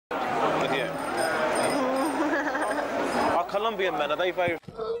Colombian, man. Are they very...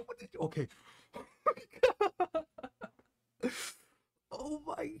 Okay. Oh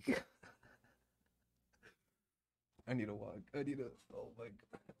my god. I need to walk. I need to. Oh my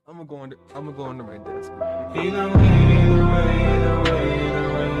god. I'm gonna go under my desk. Either way,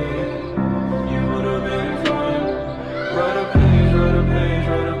 you would have been fine. Write a page, write a page,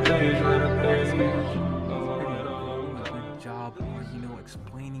 write a page, write a page. Doing a good job on, you know,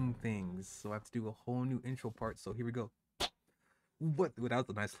 explaining things. So I have to do a whole new intro part. So here we go. What? That was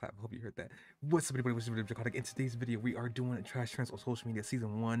a nice clap. I hope you heard that. What's up, everybody? What's up, everybody? In today's video, we are doing a Trash Trends on Social Media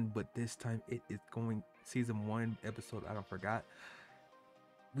Season 1, but this time it is going Season 1 episode. I don't forgot.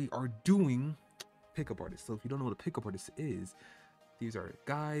 We are doing pickup artists. So if you don't know what a pickup artist is, these are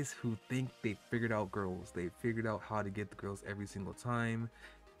guys who think they figured out girls. They figured out how to get the girls every single time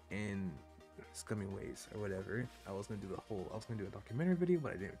in scummy ways or whatever. I was gonna do a documentary video,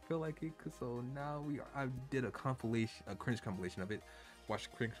 but I didn't feel like it. So now I did a compilation, a cringe compilation of it. Watched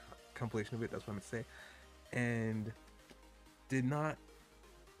a cringe compilation of it. That's what I'm gonna say. And did not.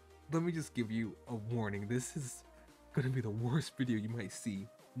 Let me just give you a warning. This is gonna be the worst video you might see.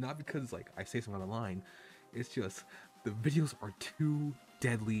 Not because like I say something on the line. It's just the videos are too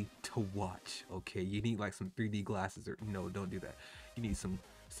deadly to watch. Okay, you need like some 3D glasses, or no, don't do that. You need some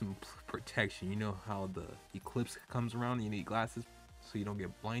protection. You know how the eclipse comes around and you need glasses so you don't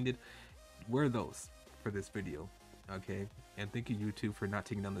get blinded. Wear those for this video, okay? And thank you, YouTube, for not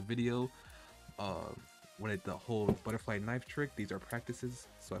taking down the video when the whole butterfly knife trick. These are practices,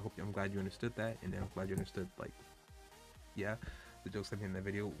 so I'm glad you understood that, and I'm glad you understood, like, yeah, the jokes I made in that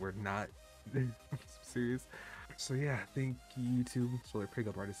video were not serious. So yeah, thank you, YouTube. So they're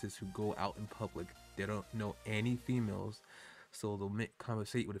pickup artists who go out in public. They don't know any females, so they'll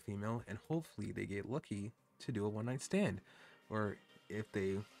conversate with a female, and hopefully they get lucky to do a one-night stand. Or if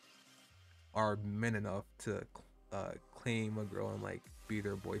they are men enough to claim a girl and like be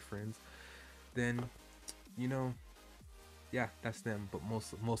their boyfriends, then, you know, yeah, that's them. But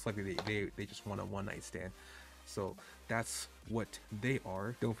most likely they just want a one-night stand. So that's what they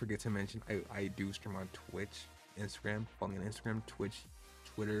are. Don't forget to mention I do stream on Twitch, Instagram. Follow me on Instagram, Twitch,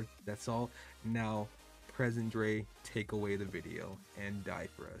 Twitter. That's all. Now, Present Dre, take away the video and die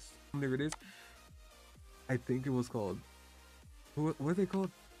for us. There it is. I think it was called, what are they called?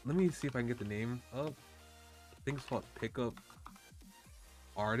 Let me see if I can get the name up. I think it's called Pickup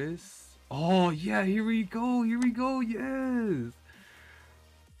Artists. Oh yeah, here we go, yes.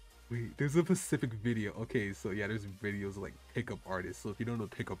 Wait, there's a specific video. Okay, so yeah, there's videos of like pickup artists. So if you don't know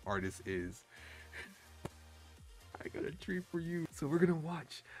what pickup artist is, I got a treat for you. So we're gonna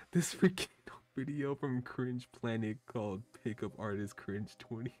watch this freaking video from CringePlanet called Pickup Artist Cringe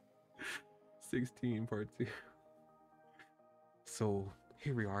 2016 Part 2. So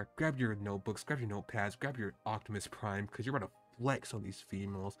here we are. Grab your notebooks, grab your notepads, grab your Optimus Prime, because you're about to flex on these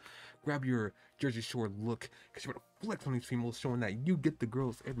females. Grab your Jersey Shore look, because you're about to flex on these females, showing that you get the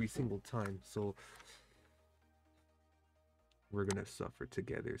girls every single time. So we're gonna suffer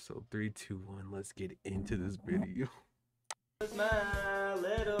together. So 3, 2, 1, let's get into this video. My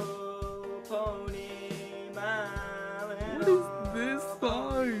little pony, my little... What is this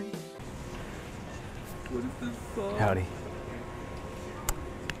song? What is this song? Howdy.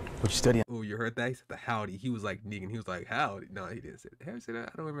 What you studying? Oh, you heard that? He said the howdy. He was like Negan. He was like howdy. No, he didn't say that. Have you said that?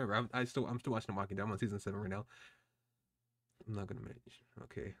 I don't remember. I'm still watching The Walking Dead. I'm on season 7 right now. I'm not gonna mention.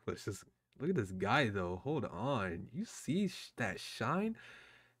 Okay, let's just look at this guy though. Hold on. You see that shine?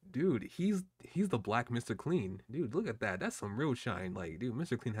 Dude, he's the black Mr. Clean. Dude, look at that. That's some real shine. Like, dude,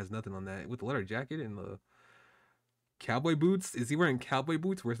 Mr. Clean has nothing on that. With the leather jacket and the cowboy boots. Is he wearing cowboy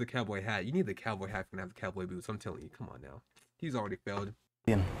boots? Where's the cowboy hat? You need the cowboy hat and have the cowboy boots. I'm telling you. Come on now. He's already failed.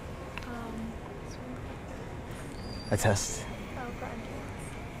 A test. Oh, for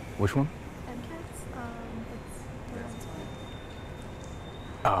MCATs. Which one? MCATs? It's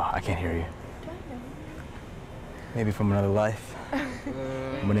Oh, I can't hear you. do I know? Maybe from another life.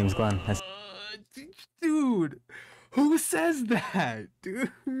 My name's Glenn. Dude, who says that,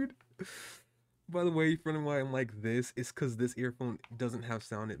 dude? By the way, friend of mine, I'm like this. It's because this earphone doesn't have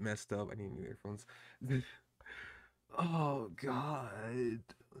sound. It messed up. I need new earphones. Oh God,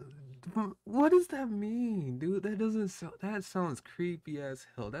 what does that mean, dude? That doesn't sound. That sounds creepy as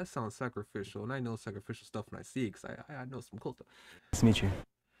hell. That sounds sacrificial, and I know sacrificial stuff when I see it, cause I know some cool stuff. Nice to meet you.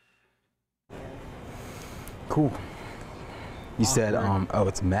 Cool. You said oh,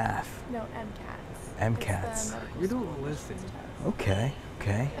 it's math. No, MCATs. MCATs. You don't listen. Okay.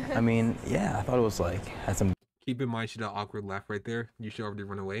 I mean, yeah, I thought it was like had some. Keep in mind, she did an awkward laugh right there. You should already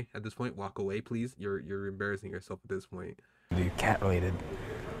run away at this point. Walk away, please. You're embarrassing yourself at this point. Cat related.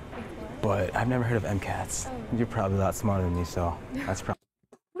 but I've never heard of MCATs. Oh. You're probably a lot smarter than me, so that's probably.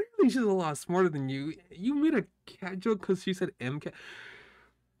 Clearly, she's a lot smarter than you. You made a cat joke because she said MCAT.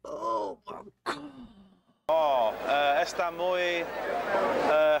 Oh my god. Oh, está muy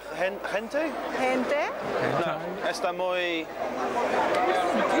gente? Gente? No, está muy.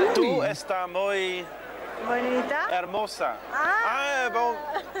 Tú está muy Bonita? hermosa. Ah. Well,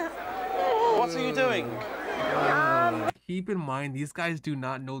 what are you doing? Keep in mind, these guys do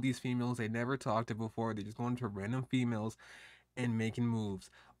not know these females. They never talked to before. They're just going to random females and making moves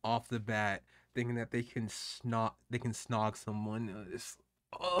off the bat, thinking that they can snog someone.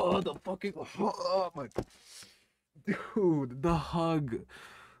 Oh, the fucking, oh my, dude, the hug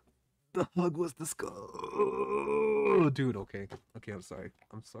was disgusting. Oh, dude, okay, I'm sorry,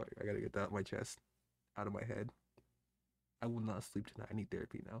 I gotta get that out of my chest, out of my head. I will not sleep tonight. I need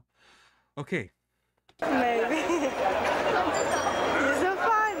therapy now. Okay. Maybe. You're so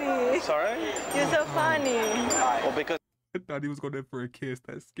funny. Sorry? You're so funny. Well, because. I thought he was going in for a kiss.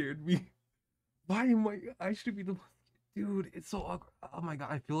 That scared me. Why am I should be the one. Dude, it's so awkward. Oh my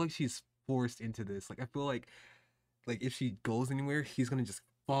god, I feel like she's forced into this. Like, I feel like if she goes anywhere, he's gonna just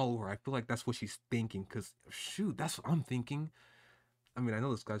follow her. I feel like that's what she's thinking. Cause shoot, that's what I'm thinking. I mean, I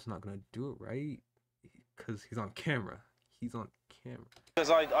know this guy's not gonna do it, right? Cause he's on camera. He's on camera. Because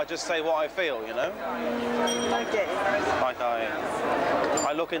I just say what I feel, you know? Okay. Like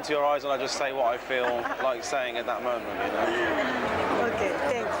I look into your eyes and I just say what I feel like saying at that moment, you know? Okay,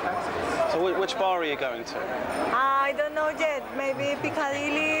 thanks. So which bar are you going to? I don't know yet. Maybe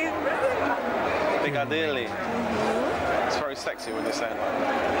Piccadilly. Piccadilly. It's very sexy when you say that.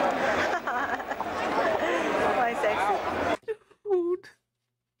 Why sexy? Dude.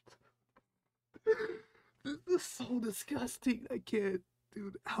 This is so disgusting. I can't,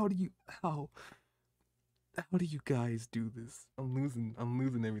 dude. How do you guys do this? I'm losing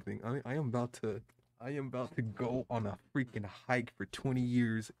everything. I am about to go on a freaking hike for 20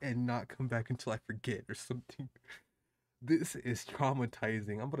 years and not come back until I forget or something. This is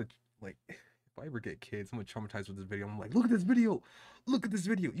traumatizing. I'm gonna, like, if I ever get kids, I'm gonna traumatize with this video. I'm like, look at this video. Look at this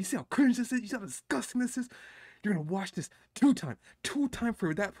video. You see how cringe this is? You see how disgusting this is? You're gonna watch this two time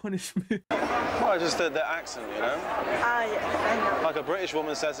for that punishment. Well, just the accent, you know? Ah, yes, I know. Like a British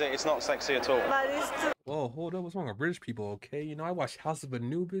woman says it, it's not sexy at all. But it's too. Whoa, hold up, what's wrong with British people, okay? You know, I watched House of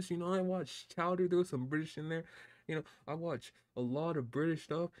Anubis, you know, I watched Chowder, there was some British in there. You know, I watch a lot of British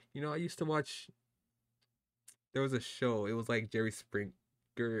stuff. You know, I used to watch, there was a show, it was like Jerry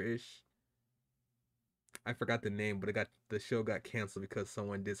Springer-ish. I forgot the name, but the show got canceled because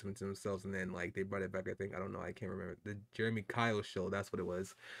someone did something to themselves, and then like they brought it back. I think, I don't know, I can't remember. The Jeremy Kyle show, that's what it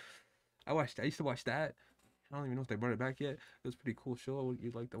was. I used to watch that. I don't even know if they brought it back yet. It was a pretty cool show.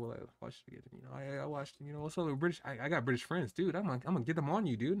 You like that? Well, I watched it again. You know, I watched. You know, what's up with British? I got British friends, dude. I'm gonna get them on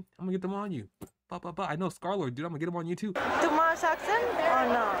you, dude. I'm gonna get them on you. I know Scarlord, dude. I'm gonna get them on you too. Too much accent or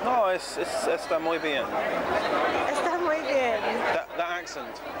no? No, it's está muy bien. Está muy bien. That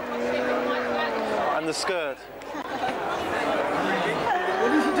accent. And the skirt.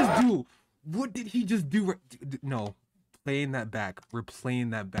 What did he just do? What did he just do? No, playing that back. We're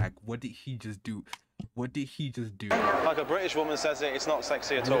playing that back. What did he just do? What did he just do? Like a British woman says it, it's not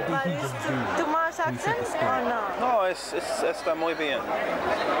sexy at all. But it's too much accent or no? No, it's está muy bien.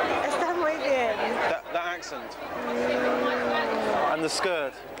 Está muy bien. That accent. And the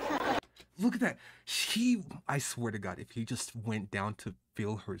skirt. Look at that. I swear to God, if he just went down to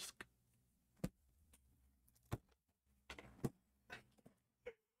feel her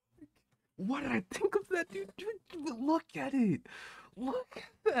What did I think of that, dude? Look at it. Look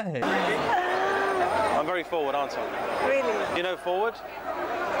at that. I'm very forward, aren't I? Really? You know forward?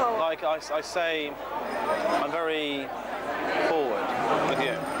 Forward. Like I say, I'm very forward with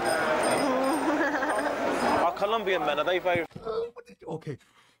you. Our Colombian men, are they very... Okay.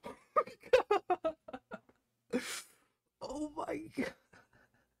 Oh my God.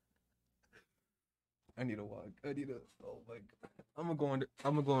 I need a walk. Oh my God. I'm gonna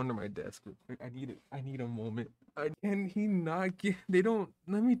go under my desk real quick. I need a moment. Can he not get,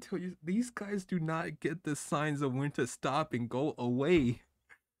 let me tell you, these guys do not get the signs of when to stop and go away.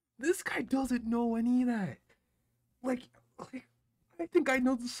 This guy doesn't know any of that. Like, I think I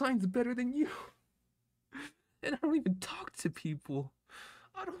know the signs better than you. And I don't even talk to people.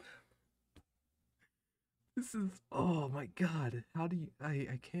 This is, oh my God. How do you,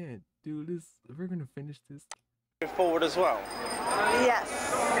 I can't do this. We're gonna finish this. forward as well?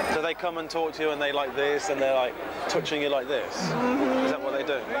 Yes. Do they come and talk to you and they like this and they're like touching you like this? Mm-hmm. Is that what they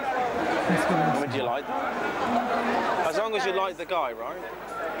do? I mean, do you like that? As long as you like the guy, right?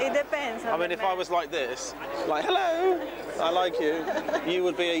 It depends. I mean, if I was like this, like, hello, I like you, you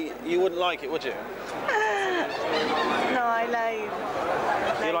wouldn't like it, would you? No, I like.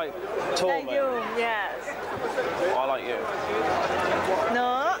 You like tall Like men? you, yes. I like you.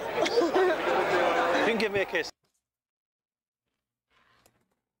 No. You can give me a kiss.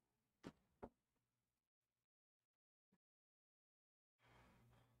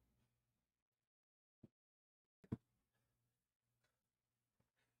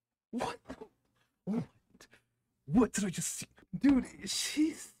 What? What did I just see? Dude,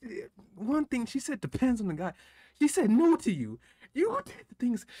 she's one thing she said depends on the guy. She said no to you. You did the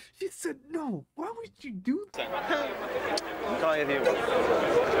things. She said no. Why would you do that? Can I give you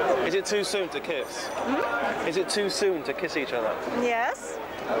one? Is it too soon to kiss? Hmm? Is it too soon to kiss each other? Yes.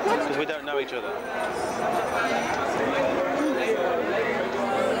 Because we don't know each other.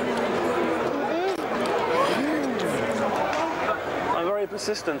 I'm very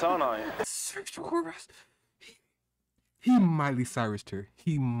persistent, aren't I? Sexual harassment. He Miley Cyrus'd her.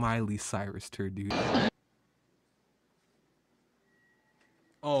 He Miley Cyrus'd her, dude.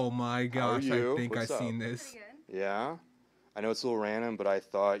 Oh my gosh, I think I've seen this. Yeah? I know it's a little random, but I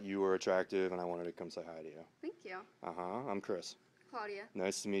thought you were attractive and I wanted to come say hi to you. Thank you. Uh-huh, I'm Chris. Claudia.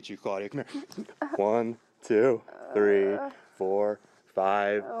 Nice to meet you, Claudia. Come here. 1, 2, 3, 4,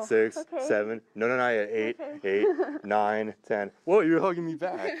 5, 6, 7. No, not yet. 8, 9, 10. Whoa, you're hugging me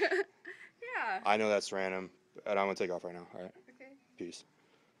back. Yeah. I know that's random, and I'm gonna take off right now. All right. Okay. Peace.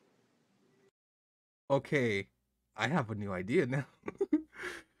 Okay, I have a new idea now.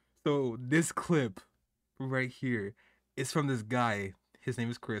 So this clip right here is from this guy. His name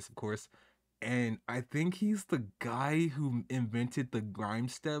is Chris, of course. And I think he's the guy who invented the grime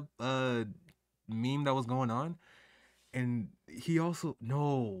step meme that was going on. And he also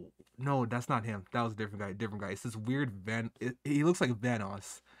no, that's not him. That was a different guy. It's this weird he looks like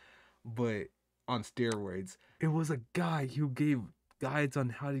Vanos, but on steroids. It was a guy who gave guides on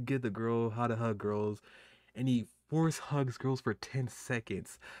how to get the girl, how to hug girls, and he force hugs girls for 10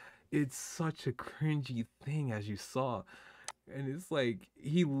 seconds. It's such a cringy thing, as you saw. And it's like,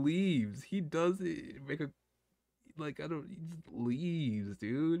 he leaves. He does it, he just leaves,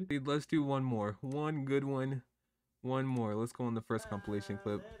 dude. Hey, let's do one more. One good one. One more. Let's go on the first compilation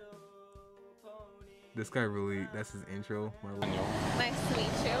clip. This guy really, that's his intro. Nice to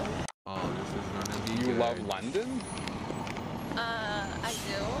meet you. Oh, this is gonna be You good. love London? I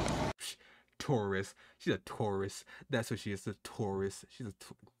do. Taurus. She's a Taurus. That's what she is, a Taurus. She's a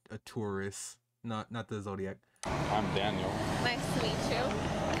Taurus. Not the Zodiac. I'm Daniel. Nice to meet you.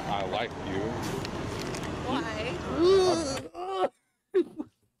 I like you. Why?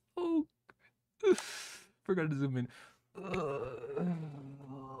 Oh, forgot to zoom in.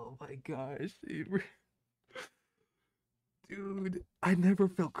 Oh my gosh, dude, I never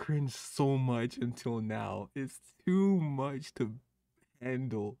felt cringe so much until now. It's too much to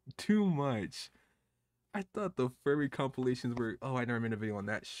handle. Too much. I thought the furry compilations were. Oh, I never made a video on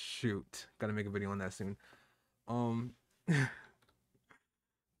that. Shoot, gotta make a video on that soon.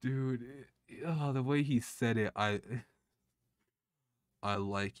 Dude, the way he said it, I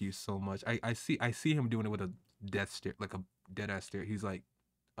like you so much. I see him doing it with a death stare, like a dead ass stare. He's like,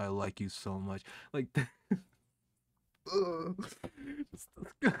 I like you so much. Like, it's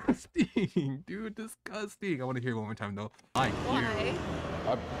disgusting, dude. Disgusting. I want to hear it one more time though. Why?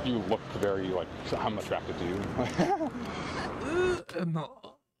 You look very like I'm attracted to you.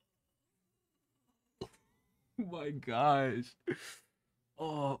 No. Oh my gosh.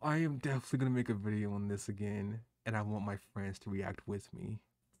 Oh, I am definitely gonna make a video on this again, and I want my friends to react with me.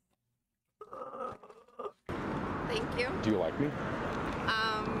 Thank you. Do you like me?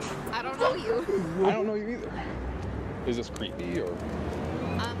 I don't know you. I don't know you either. Is this creepy or? A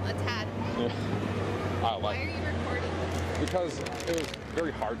tad. I Why like are you recording? because it was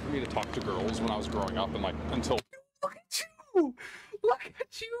very hard for me to talk to girls when I was growing up and like until. Look at you! Look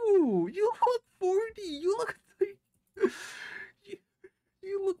at you! You look 40! You look like...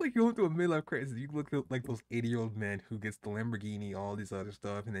 You look like you're going through a midlife crisis. You look like those 80-year-old men who gets the Lamborghini, all this other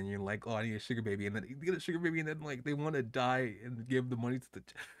stuff, and then you're like, oh, I need a sugar baby, and then you get a sugar baby, and then like they want to die and give the money to the...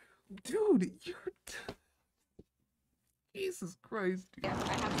 Dude, you're... Jesus Christ, dude. Yeah,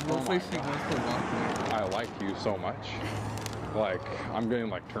 I have Looks like she wants to walk away. I like you so much. Like I'm getting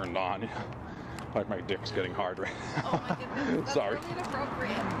like turned on. Like my dick's getting hard right now. Oh my goodness. That's Sorry. really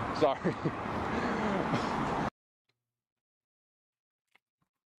inappropriate. Sorry.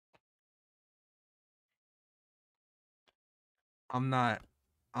 I'm not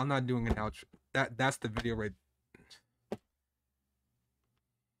doing an outro. That's the video right.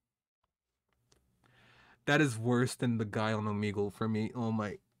 That is worse than the guy on Omegle for me. Oh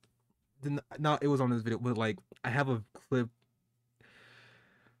my No, it was on this video, but like I have a clip.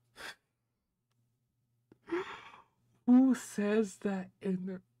 Who says that in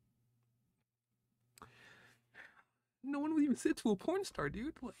their? No one would even sit to a porn star,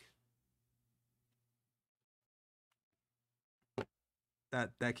 dude. Like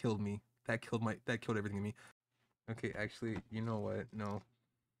that killed me. That killed everything in me. Okay, actually, you know what? No.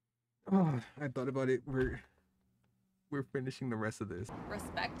 Oh, I thought about it. We're finishing the rest of this.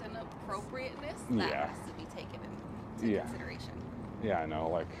 Respect and appropriateness, Yeah. that has to be taken into consideration. Yeah, I know.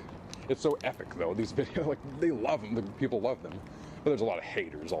 Like, it's so epic though. These videos, like, they love them. The people love them, but there's a lot of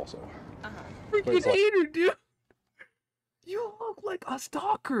haters also. Freaking hater, dude. You look like a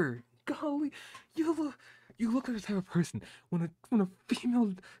stalker. Golly, you look like the type of person when a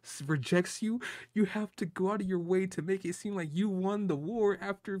female rejects you, you have to go out of your way to make it seem like you won the war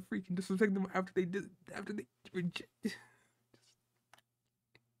after freaking disrespecting them after they reject.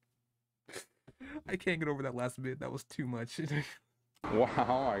 I can't get over that last bit. That was too much. Wow,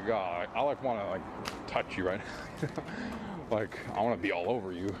 oh my god, I like want to like touch you right now. Like, I want to be all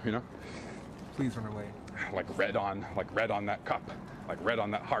over you, you know? Please run away. Like red on that cup, like red on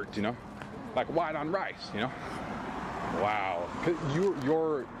that heart, you know? Like white on rice, you know? Wow,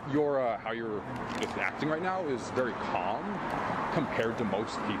 your how you're just acting right now is very calm compared to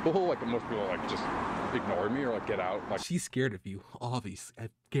most people. Like most people like just ignore me or like get out. Like she's scared of you, obviously. I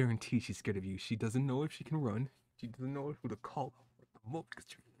guarantee she's scared of you. She doesn't know if she can run. She doesn't know who to call at the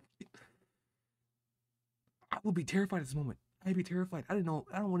moment. I will be terrified at this moment. I'd be terrified. I don't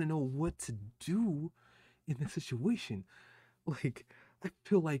want to know what to do in this situation. Like, I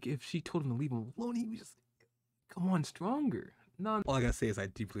feel like if she told him to leave him alone, he would just come on stronger. All I gotta say is I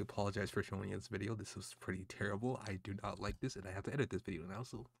deeply apologize for showing you this video. This was pretty terrible. I do not like this, and I have to edit this video now,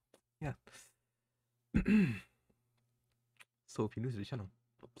 so yeah. So if you're new to the channel,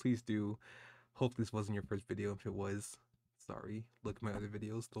 please do. Hope this wasn't your first video. If it was, sorry. Look at my other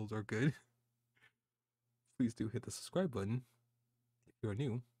videos. Those are good. Please do hit the subscribe button if you are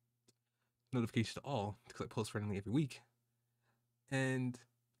new. Notification to all, because I post randomly every week. And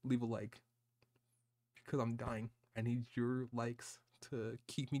leave a like, because I'm dying. I need your likes to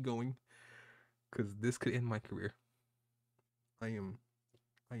keep me going, because this could end my career. I am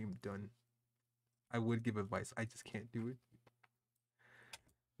done. I would give advice. I just can't do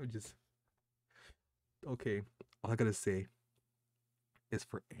it. Okay, all I gotta say is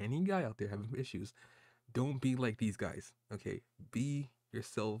for any guy out there having issues, don't be like these guys, okay? Be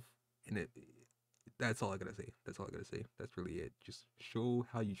yourself, and that's all I gotta say. That's all I gotta say. That's really it. Just show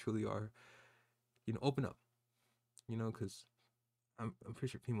how you truly are. You know, open up. You know, because I'm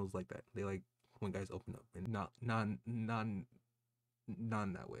pretty sure females like that. They like when guys open up, and not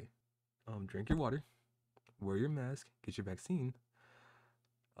that way. Drink your water, wear your mask, get your vaccine.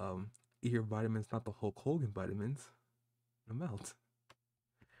 Eat your vitamins, not the Hulk Hogan vitamins. I'm out.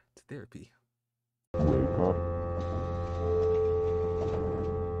 To therapy. Wake up.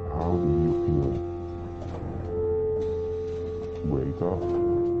 How do you feel? Wake up.